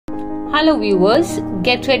Hello viewers,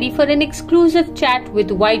 get ready for an exclusive chat with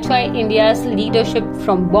WEICHAI India's leadership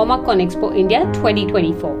from bauma CONEXPO India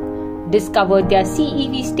 2024. Discover their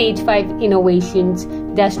CEV Stage 5 innovations,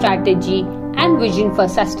 their strategy and vision for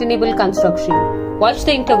sustainable construction. Watch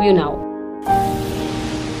the interview now.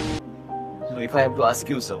 So if I have to ask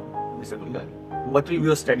you so, Mr. Kulkarni, what will be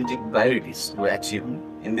your strategic priorities to achieve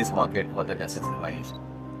in this market for the assets and buyers?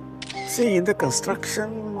 See, in the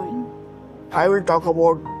construction, I will talk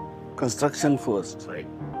about construction first. Right.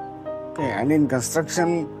 Okay, and in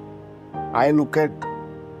construction, I look at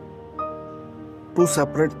two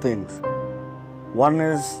separate things. One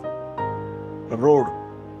is road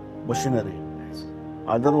machinery.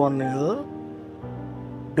 Other one is a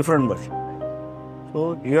different machine.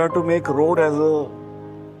 So you have to make road as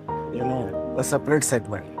a separate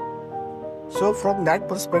segment. So from that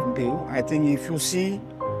perspective, I think if you see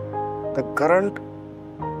the current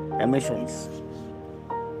emissions,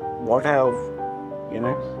 what have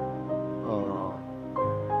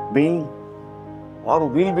been or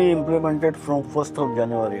will be implemented from 1st of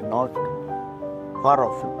January, not far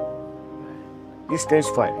off, is stage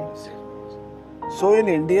 5. So in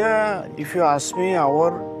India, if you ask me,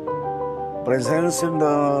 our presence in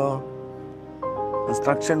the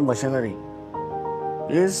construction machinery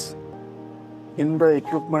is in the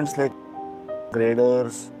equipments like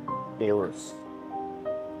graders, pavers.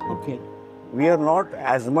 Okay. We are not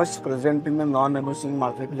as much present in the non-emission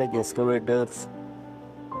market like excavators,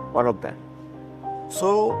 all of that.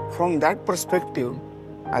 So from that perspective,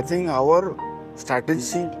 I think our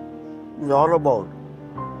strategy is all about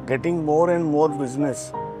getting more and more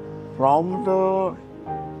business from the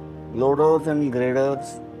loaders and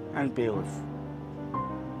graders and pavers.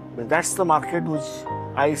 But that's the market which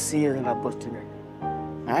I see as an opportunity.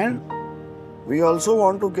 And we also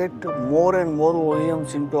want to get more and more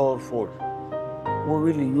OEMs into our fold who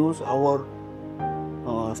will use our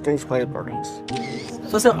stage 5 products.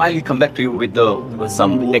 So sir, I'll come back to you with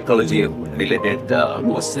some technology related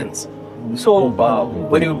questions. So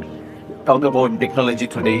when you talk about technology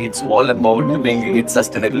today, it's all about bringing its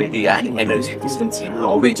sustainability and energy efficiency.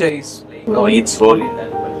 Which is its role in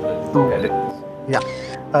that? Yeah,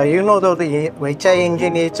 the WEICHAI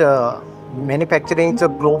engine is manufacturing is a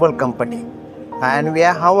global company, and we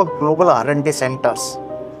have a global R&D centers,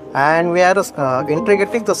 and we are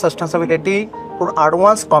integrating the sustainability for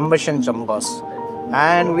advanced combustion chambers,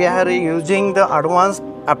 and we are using the advanced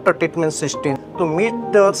after treatment system to meet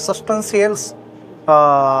the substantial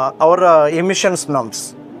our emissions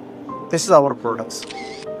norms. This is our products.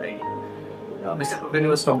 Right. Mr. Kulkarni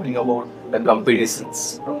was talking about the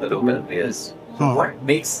competitions from the local players. So what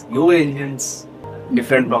makes your engines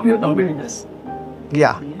different from your competitors?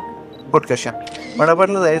 Yeah, good question. Whenever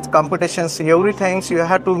there is competitions, every time you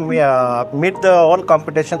have to meet the all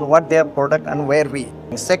competitions, what their product and where we.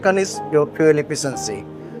 Second is your fuel efficiency,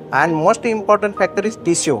 and most important factor is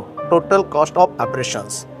TCO, total cost of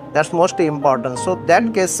operations. That's most important. So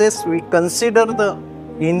that cases we consider the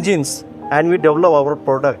engines and we develop our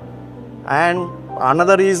product. And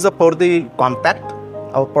another is for the compact.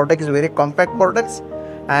 Our product is very compact products,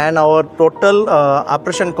 and our total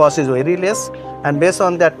operation cost is very less. And based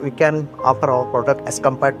on that, we can offer our product as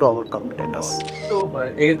compared to our competitors. So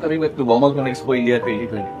again, coming back to bauma CONEXPO India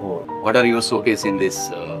 2024, what are your showcase in this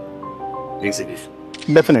exhibition?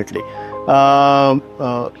 Definitely.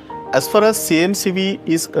 As far as CMCV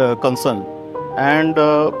is concerned, and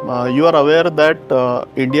you are aware that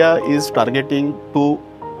India is targeting to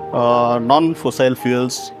non-fossil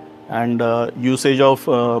fuels and usage of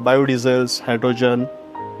biodiesels, hydrogen.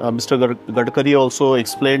 Mr. Gadkari also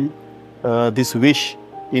explained this wish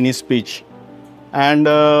in his speech. And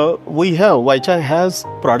WEICHAI has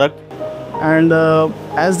product, and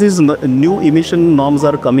as these new emission norms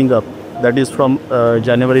are coming up, that is from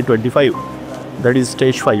January 25, that is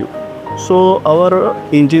stage 5. So our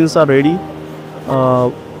engines are ready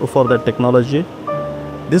for that technology.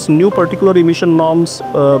 This new particular emission norms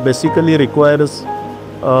basically requires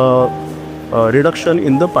reduction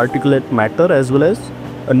in the particulate matter, as well as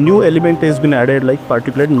a new element has been added like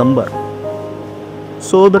particulate number.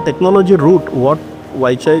 So the technology route what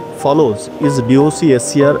WEICHAI follows is DOC,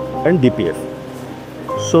 SCR and DPF.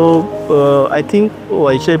 So I think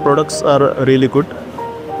WEICHAI products are really good,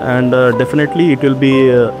 and definitely it will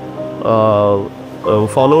be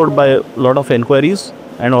followed by a lot of inquiries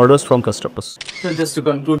and orders from customers. So just to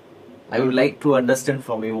conclude, I would like to understand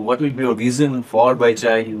from you what will be your vision for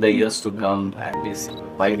WEICHAI in the years to come, at least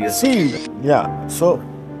 5 years. See, yeah. So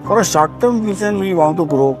for a short-term vision, we want to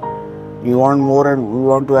grow. We want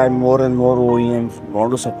to add more and more OEMs. We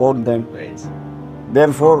want to support them. Right.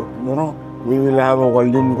 Therefore, we will have a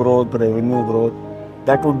volume growth, revenue growth.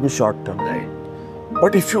 That would be short term. Right.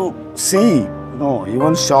 But if you see,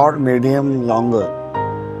 even short, medium, longer,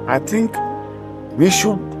 I think we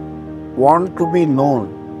should want to be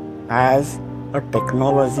known as a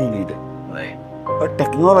technology leader, Right. a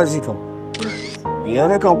technology company. We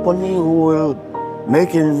are a company who will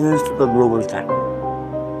make engines to the global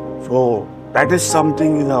standard. So that is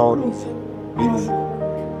something in our vision.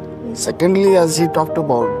 Secondly, as he talked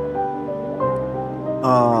about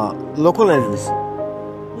localization.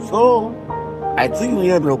 So I think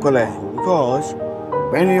we are localizing because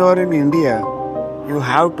when you are in India, you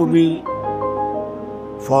have to be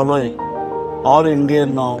following all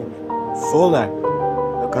Indian norms so that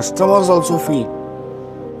the customers also feel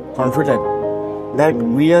confident that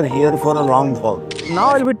we are here for a long haul. Now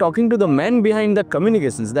I'll be talking to the man behind the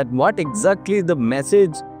communications, that what exactly the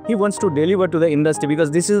message he wants to deliver to the industry,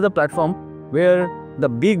 because this is the platform where the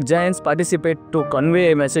big giants participate to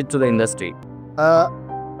convey a message to the industry.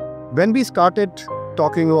 When we started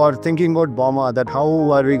talking or thinking about bauma, that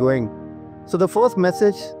how are we going? So the first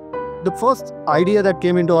message, the first idea that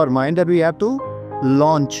came into our mind that we have to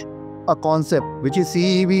launch a concept which is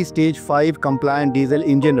CEV Stage 5 compliant diesel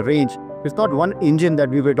engine range. It's not one engine that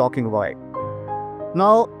we were talking about.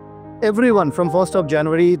 Now, everyone from 1st of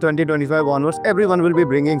January 2025 onwards, everyone will be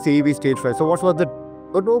bringing CEV Stage 5. So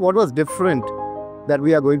what was different that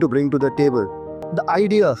we are going to bring to the table? The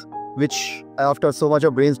idea which after so much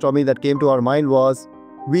of brainstorming that came to our mind was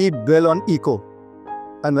we dwell on eco.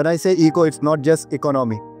 And when I say eco, it's not just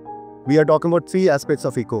economy. We are talking about three aspects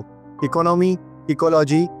of eco: economy,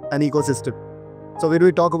 ecology, and ecosystem. So when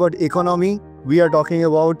we talk about economy, we are talking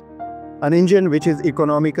about an engine which is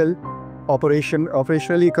economical,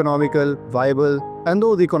 operationally economical, viable, and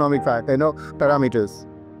those economic parameters.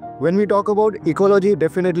 When we talk about ecology,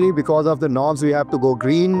 definitely because of the norms, we have to go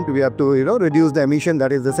green, we have to reduce the emission.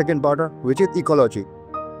 That is the second part, which is ecology.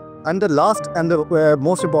 And the last and the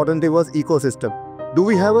most important thing was ecosystem. Do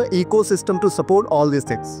we have an ecosystem to support all these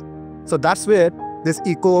things? So that's where this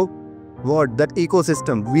eco word, that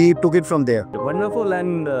ecosystem, we took it from there. Wonderful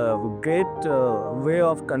and great way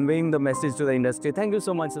of conveying the message to the industry. Thank you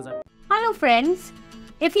so much, Shashank. Hello friends,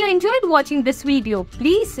 if you enjoyed watching this video,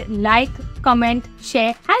 please like, comment,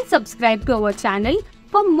 share and subscribe to our channel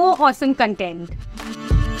for more awesome content.